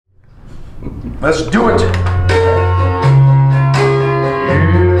Let's do it.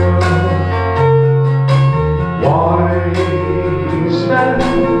 Wise men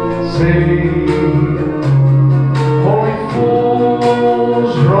say, only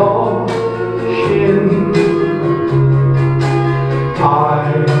fools rush in.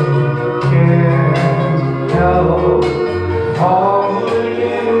 I can't help falling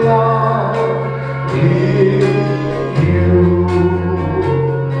in love with you.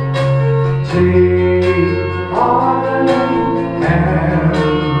 Take my hand,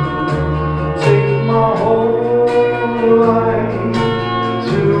 take my whole life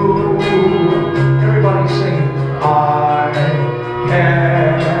too. Everybody sing. I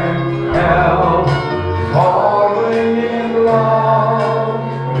can't help falling in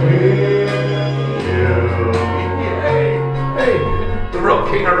love with you. Hey, The real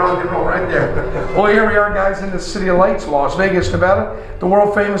king of rock and roll right there. Well, here we are, guys, in the City of Lights, Las Vegas, Nevada. The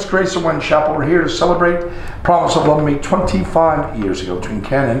world famous Graceland Chapel. We're here to celebrate Promise of Love made 25 years ago between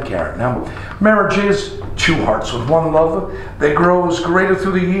Ken and Karen. Now, marriage is two hearts with one love that grows greater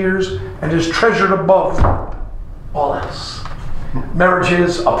through the years and is treasured above all else. Marriage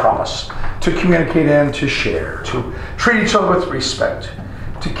is a promise to communicate and to share, to treat each other with respect,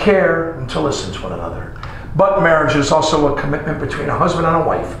 to care and to listen to one another. But marriage is also a commitment between a husband and a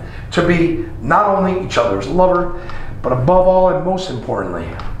wife to be not only each other's lover, but above all and most importantly,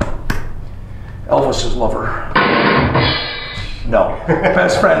 Elvis's lover. No,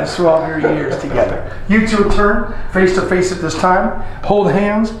 best friends throughout your years together. You two turn face to face at this time, hold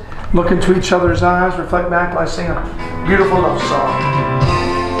hands, look into each other's eyes, reflect back by singing a beautiful love song.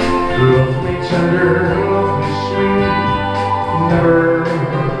 love me tender, love me sweet, never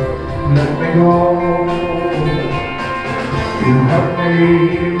let me go. You have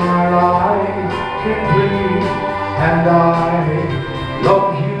made my life complete, and I love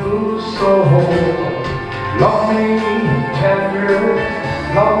you so. Love me tender,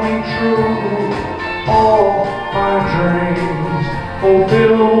 love me true, all my dreams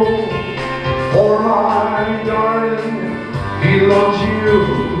fulfilled. For my darling, he loves you,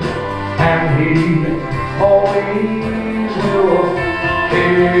 and he always will.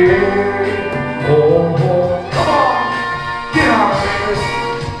 Hey, oh, oh, come on, get out,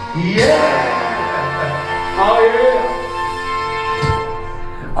 baby. Yeah, oh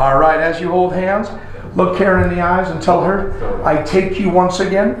yeah. All right, as you hold hands, look Karen in the eyes and tell her, I take you once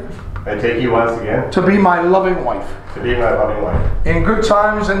again I take you once again to be my loving wife, to be my loving wife, in good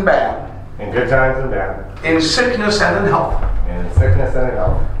times and bad, in good times and bad, in sickness and in health, in sickness and in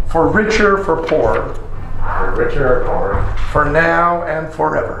health, for richer, for poorer, for richer or poorer, for now and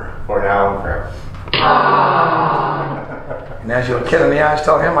forever. for now and forever. And as you look Ken in the eyes,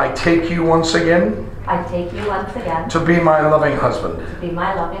 tell him, I take you once again I take you once again to be my loving husband, to be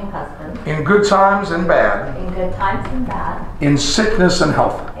my loving husband, in good times and bad, in good times and bad, in sickness and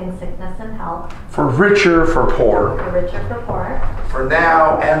health, in sickness and health, for richer, for poorer, for richer, for poorer, for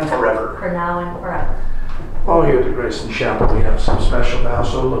now and forever. for now and forever. Oh, here at the Graceland Chapel, we have some special vows,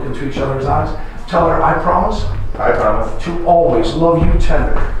 so look into each other's eyes. Tell her, I promise I promise to always love you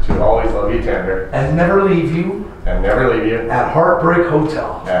tender to always love you tender and never leave you and never leave you at Heartbreak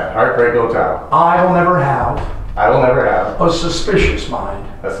Hotel. at Heartbreak Hotel. I will never have I will never have a suspicious mind.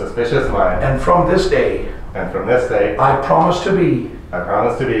 a suspicious mind, And from this day, and from this day, I promise to be I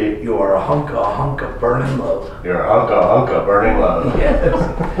promise to be your hunk of burning love. your uncle burning love.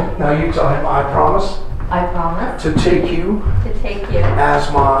 Yes. Now you tell him, I promise I promise to take you to take you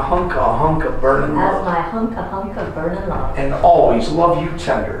as my hunk of burning as love. my hunk of burning love, And always love you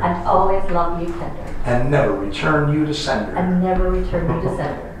tender. and always love you tender, And never return you to sender. and never return you to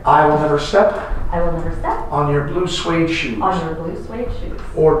sender. I will never step I will never step on your blue suede shoes on your blue suede shoes,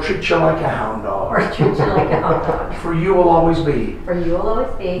 or treat you like a hound or dog. treat you like a hot dog. For you will always be For you will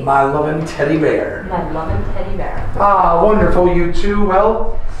always be my loving teddy bear. my loving teddy bear. Ah, wonderful, you two.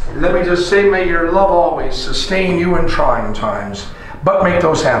 Well, let me just say, may your love always sustain you in trying times, but make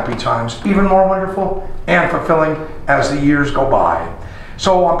those happy times even more wonderful and fulfilling as the years go by.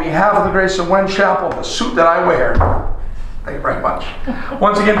 So on behalf of the Graceland Chapel, the suit that I wear, thank you very much.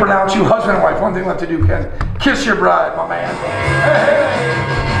 Once again, pronounce you husband and wife. One thing left to do, Ken. Kiss your bride, my man. Hey,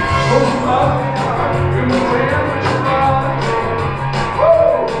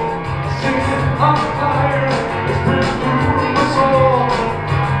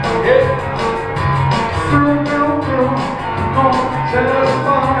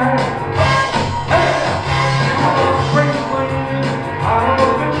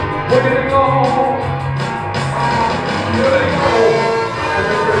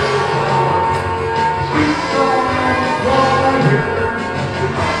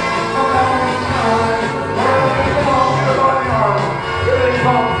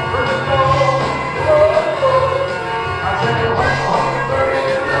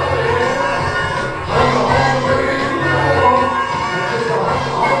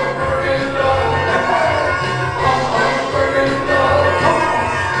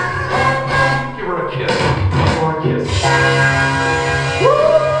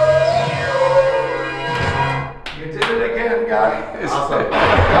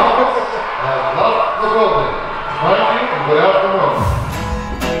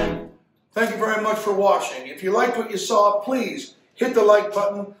 watching. If you liked what you saw, please hit the like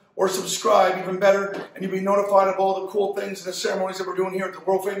button or subscribe, even better, and you'll be notified of all the cool things and the ceremonies that we're doing here at the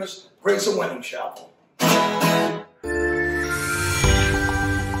world famous Graceland Wedding Chapel.